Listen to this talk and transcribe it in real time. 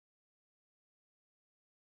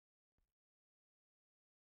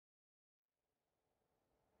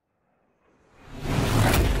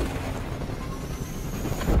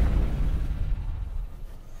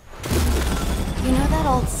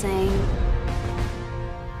saying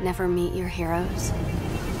never meet your heroes?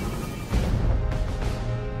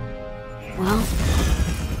 Well,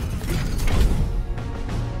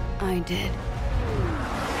 I did.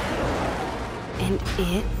 And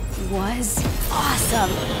it was awesome!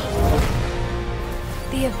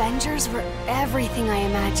 The Avengers were everything I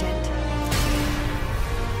imagined.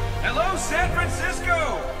 Hello, San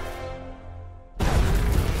Francisco!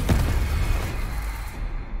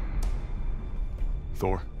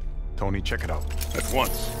 Thor, Tony, check it out. At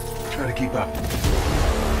once. Try to keep up.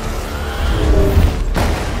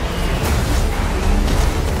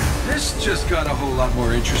 This just got a whole lot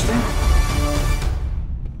more interesting.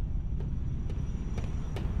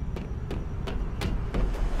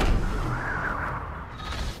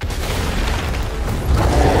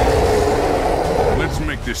 Let's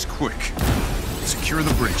make this quick. Secure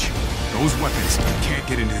the bridge. Those weapons can't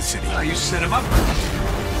get into the city. You set him up.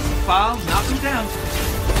 File, knock him down.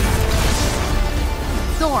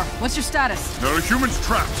 Thor, what's your status? There are humans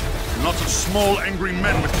trapped, and lots of small, angry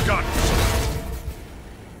men with guns.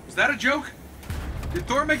 Was that a joke? Did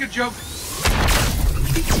Thor make a joke?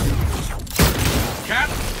 Cap,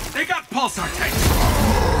 they got pulsar tanks.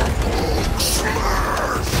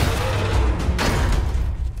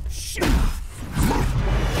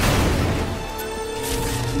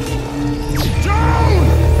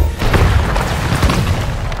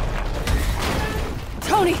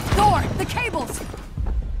 Tony! Thor! The cables!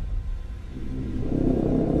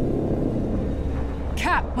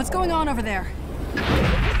 Cap, what's going on over there?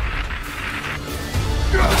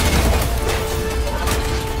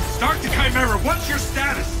 Start the Chimera, what's your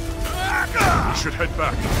status? We should head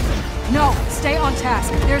back. No, stay on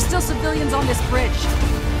task. There are still civilians on this bridge.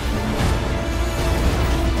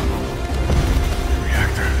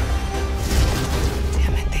 Reactor.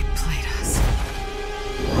 Damn it, they played us.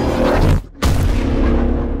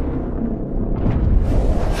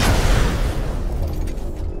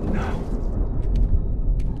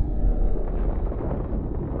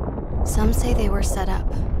 Some say they were set up.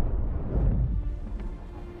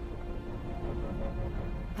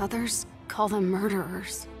 Others call them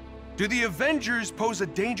murderers. Do the Avengers pose a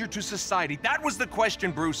danger to society? That was the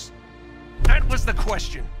question, Bruce. That was the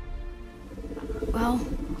question. Well,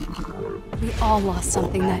 we all lost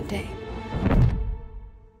something that day.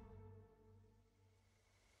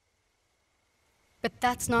 But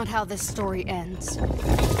that's not how this story ends.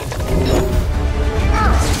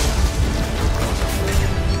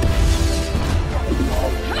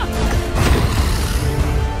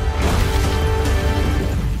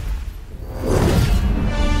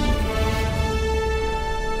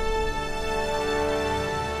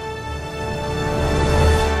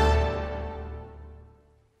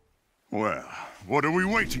 Well, what are we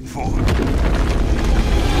waiting for?